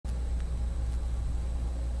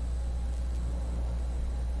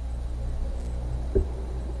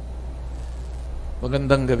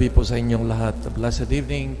Magandang gabi po sa inyong lahat. A blessed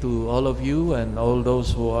evening to all of you and all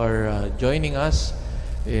those who are joining us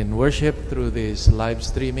in worship through this live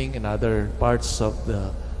streaming in other parts of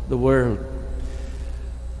the world.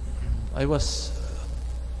 I was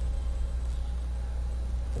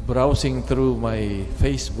browsing through my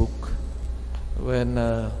Facebook when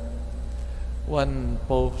one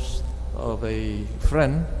post of a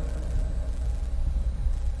friend,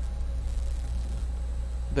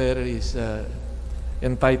 there is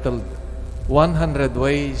entitled 100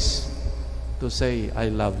 Ways to Say I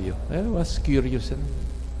Love You. I was curious and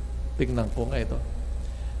tignan ko nga ito.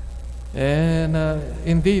 And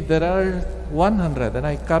indeed, there are 100 and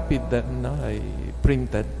I copied them, no? I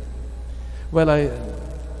printed. Well, I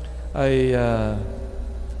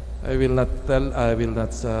will not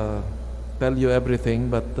tell you everything,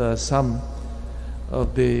 but some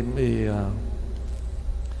of the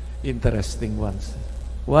interesting ones.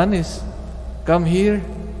 One is, come here,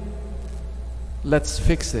 let's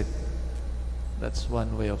fix it. That's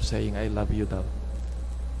one way of saying I love you daw.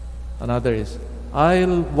 Another is,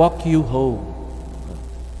 I'll walk you home.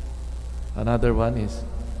 Another one is,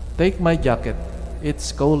 take my jacket,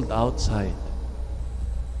 it's cold outside.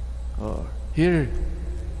 Or, here,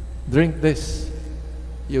 drink this,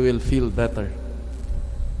 you will feel better.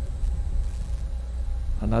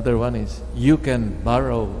 Another one is, you can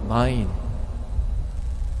borrow mine.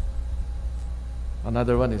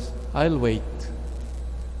 Another one is, I'll wait.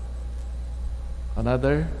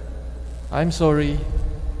 Another, I'm sorry,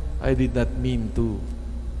 I did not mean to.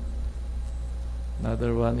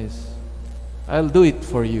 Another one is, I'll do it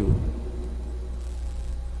for you.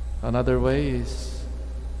 Another way is,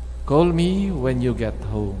 call me when you get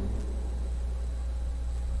home.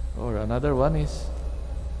 Or another one is,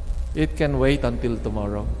 it can wait until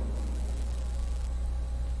tomorrow.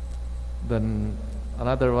 Then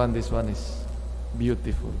another one, this one is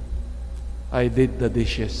beautiful. I did the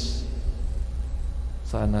dishes.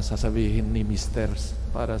 Sana sasabihin ni Mr.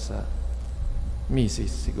 para sa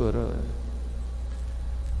Mrs. siguro.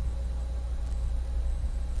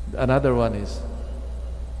 Another one is,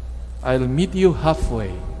 I'll meet you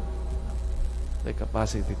halfway. The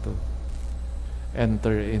capacity to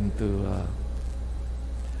enter into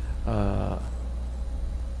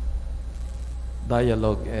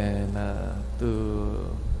dialogue and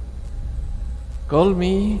to call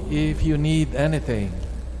me if you need anything.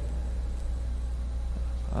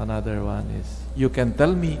 Another one is, you can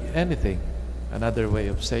tell me anything. Another way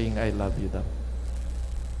of saying I love you daw.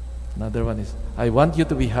 Another one is, I want you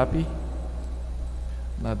to be happy.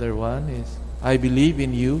 Another one is, I believe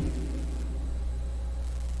in you.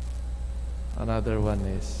 Another one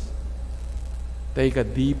is, take a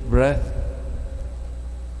deep breath.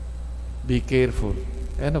 Be careful.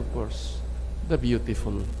 And of course, the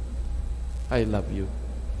beautiful, I love you.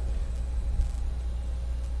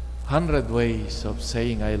 100 ways of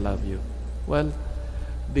saying I love you. Well,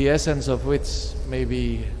 the essence of which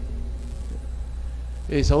maybe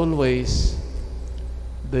is always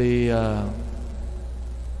for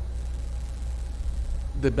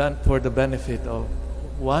the benefit of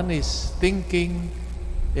one is thinking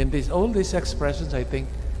in this, all these expressions. I think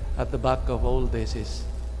at the back of all this is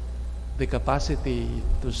the capacity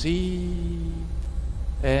to see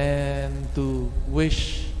and to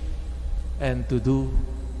wish and to do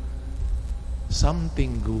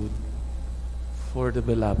something good for the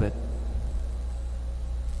beloved.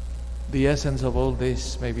 The essence of all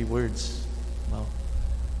this, maybe words, no,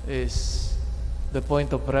 is the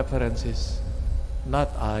point of reference is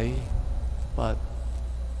not I, but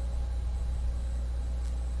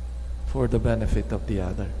for the benefit of the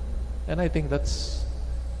other. And I think that's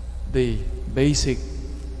the basic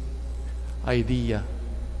idea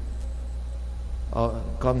or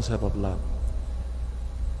concept of love.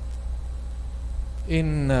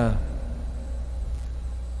 In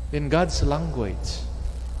God's language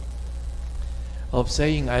of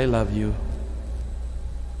saying I love you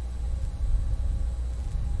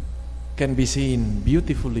can be seen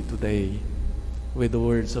beautifully today with the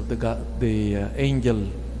words of the angel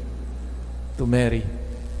to Mary.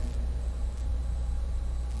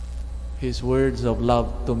 His words of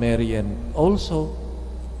love to Mary and also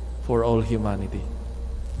for all humanity.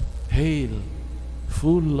 Hail,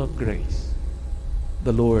 full of grace,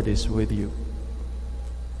 the Lord is with you.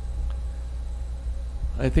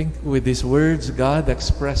 I think with these words, God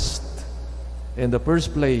expressed in the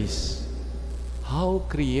first place how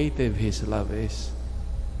creative His love is.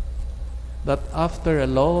 That after a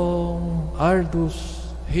long,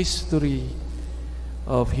 arduous history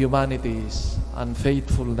of humanity's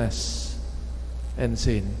unfaithfulness and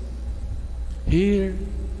sin, here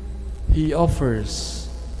He offers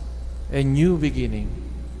a new beginning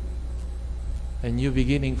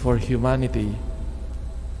for humanity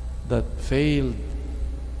that failed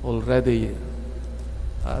already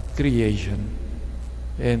at creation.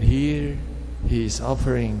 And here He is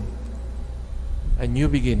offering a new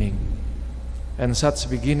beginning. And such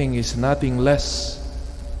beginning is nothing less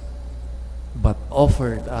but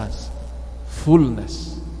offered us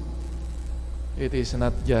fullness. It is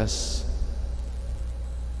not just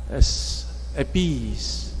as a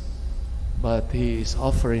piece, but He is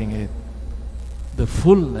offering it the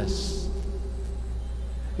fullness.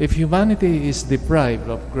 If humanity is deprived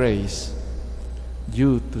of grace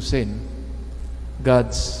due to sin,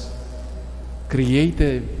 God's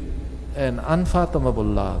creative and unfathomable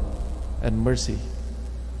love and mercy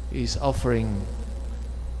is offering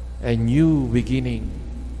a new beginning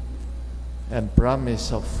and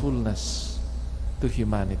promise of fullness to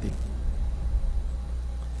humanity.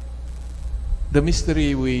 The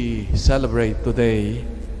mystery we celebrate today,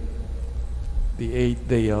 the 8th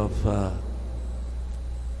day of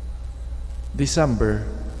December,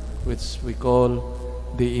 which we call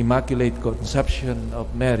the Immaculate Conception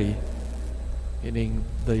of Mary, meaning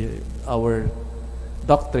our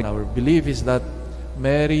doctrine, our belief is that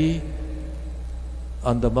Mary,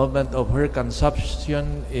 on the moment of her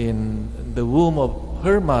conception in the womb of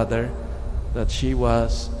her mother, that she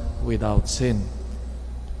was without sin.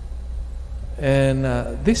 And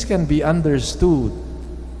this can be understood,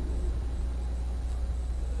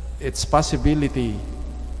 its possibility,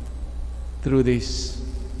 through this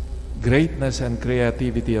greatness and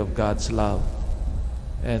creativity of God's love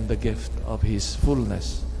and the gift of His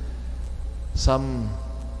fullness. Some,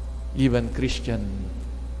 even Christian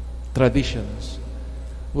traditions,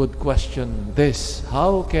 would question this: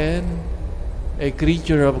 how can a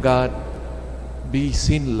creature of God be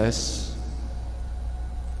sinless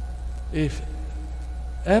if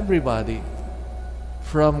everybody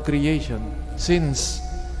from creation, since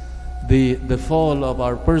the fall of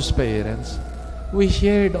our first parents,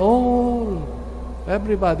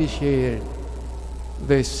 everybody shared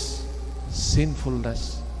this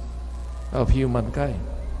sinfulness of humankind?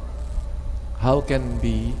 How can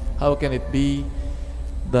it be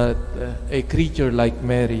that a creature like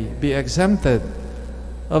Mary be exempted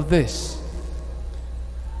of this?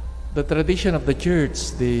 The tradition of the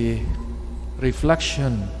Church, the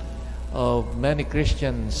reflection of many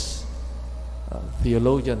Christians,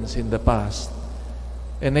 theologians in the past,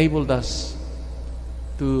 enabled us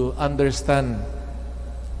to understand.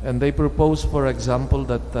 And they propose, for example,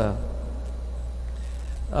 that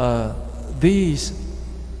this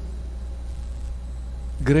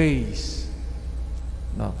grace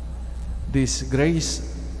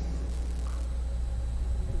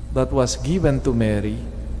that was given to Mary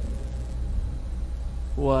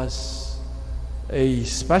was a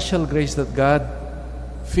special grace that God,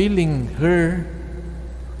 filling her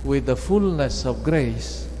with the fullness of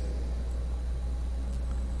grace,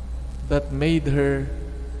 that made her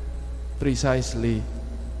precisely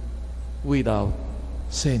without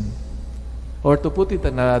sin. Or to put it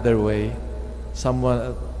another way,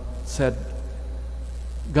 someone said,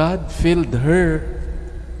 God filled her,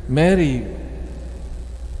 Mary,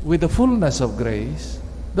 with the fullness of grace,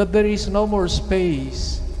 that there is no more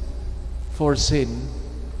space for sin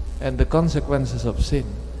and the consequences of sin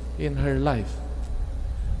in her life.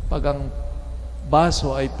 Pag ang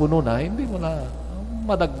baso ay puno na, hindi mo na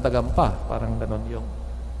madagdagan pa. Parang ganon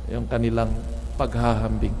yung kanilang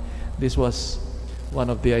paghahambing. This was one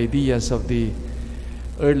of the ideas of the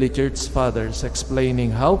early church fathers,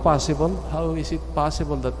 explaining how is it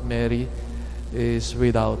possible that Mary is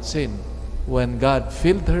without sin when God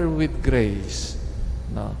filled her with grace.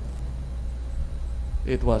 No,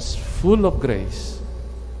 it was full of grace.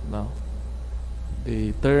 No,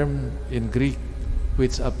 the term in Greek,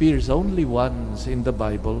 which appears only once in the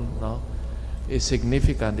Bible, no, is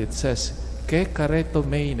significant. It says "ke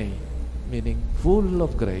karetomene," meaning full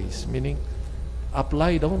of grace, meaning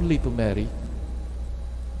applied only to Mary,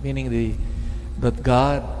 meaning that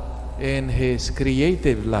God in His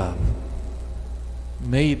creative love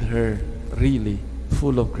made her really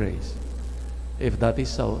full of grace. If that is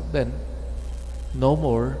so, then no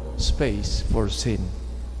more space for sin.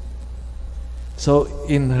 So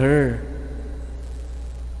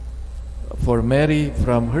for Mary,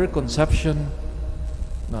 from her conception,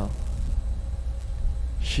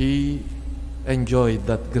 she enjoyed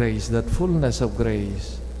that grace, that fullness of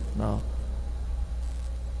grace.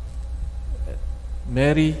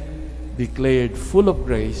 Mary, declared full of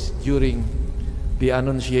grace during the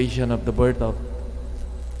annunciation of the birth of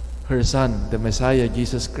her Son, the Messiah,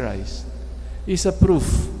 Jesus Christ, is a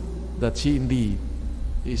proof that she indeed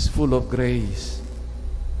is full of grace,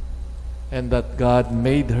 and that God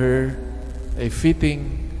made her a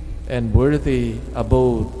fitting and worthy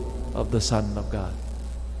abode of the Son of God.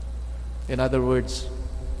 In other words,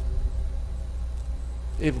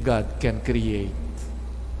 if God can create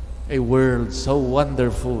a world so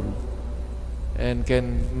wonderful and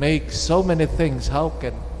can make so many things, how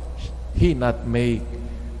can He not make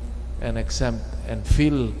and exempt and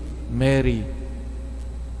fill Mary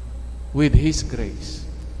with His grace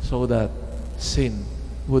so that sin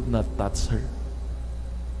would not touch her?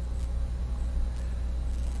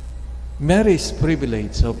 Mary's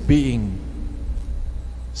privilege of being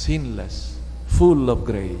sinless, full of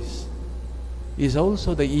grace, is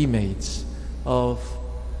also the image of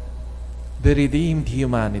the redeemed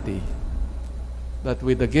humanity, that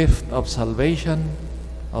with the gift of salvation,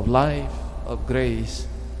 of life, of grace,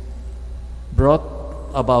 brought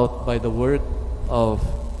about by the work of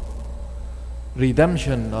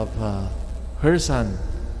redemption of her Son,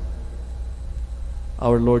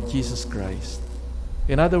 our Lord Jesus Christ.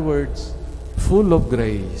 In other words, full of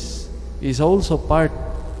grace is also part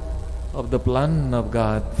of the plan of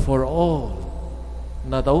God for all,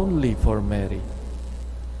 not only for Mary.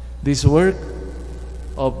 This work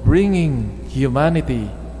of bringing humanity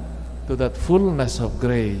to that fullness of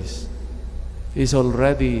grace is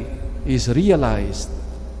realized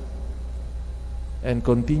and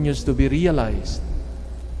continues to be realized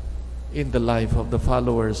in the life of the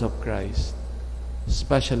followers of Christ,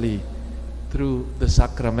 especially through the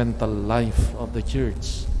sacramental life of the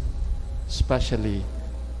Church, especially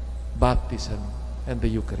baptism and the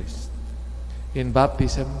Eucharist. In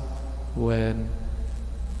baptism, when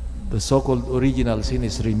the so-called original sin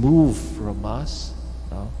is removed from us,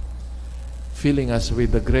 filling us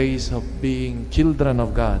with the grace of being children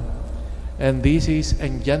of God. And this is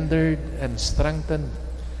engendered and strengthened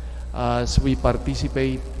as we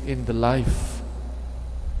participate in the life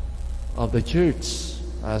of the Church,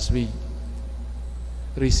 as we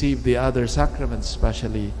receive the other sacraments,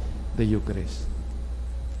 especially the Eucharist.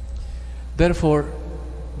 Therefore,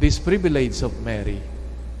 this privilege of Mary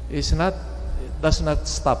does not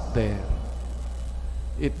stop there.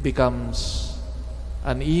 It becomes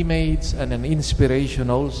an image and an inspiration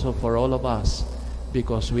also for all of us,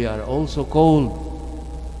 because we are also called,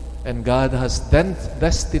 and God has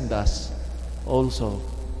destined us also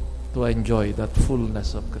to enjoy that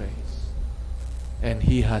fullness of grace. And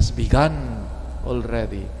He has begun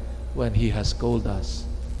already when He has called us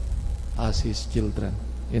as His children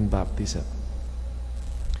in baptism.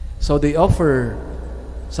 So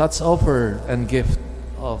such offer and gift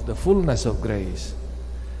of the fullness of grace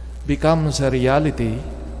becomes a reality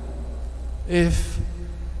if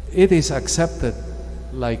it is accepted,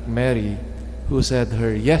 like Mary, who said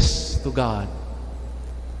her yes to God.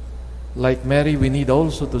 Like Mary, we need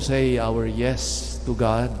also to say our yes to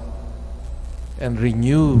God and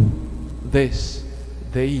renew this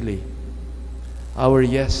daily. Our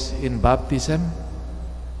yes in baptism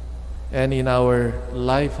and in our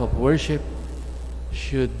life of worship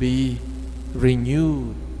should be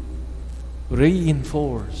renewed,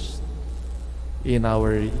 reinforced in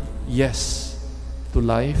our yes to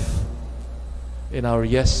life, in our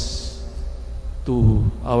yes to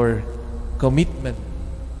our commitment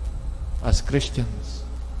as Christians.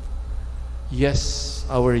 Yes,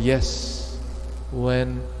 our yes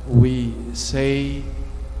when we say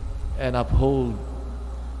and uphold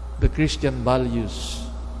the Christian values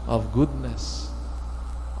of goodness,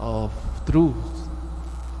 of truth,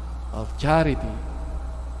 of charity,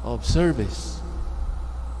 of service.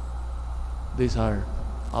 These are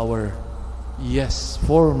our yes,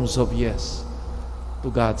 forms of yes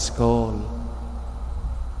to God's call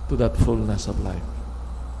to that fullness of life.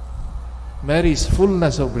 Mary's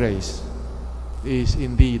fullness of grace is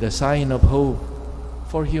indeed a sign of hope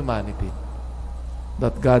for humanity,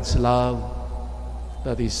 that God's love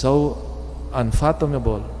that is so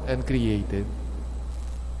unfathomable and created,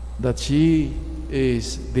 that she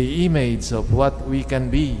is the image of what we can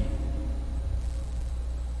be,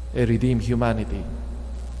 a redeemed humanity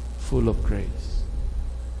full of grace.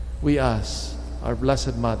 We ask our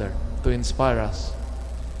Blessed Mother to inspire us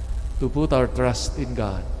to put our trust in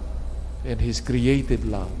God and His creative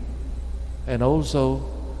love, and also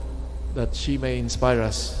that she may inspire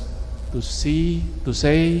us to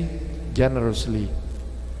say generously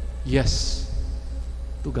yes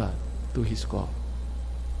to God, to His call.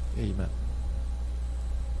 Amen.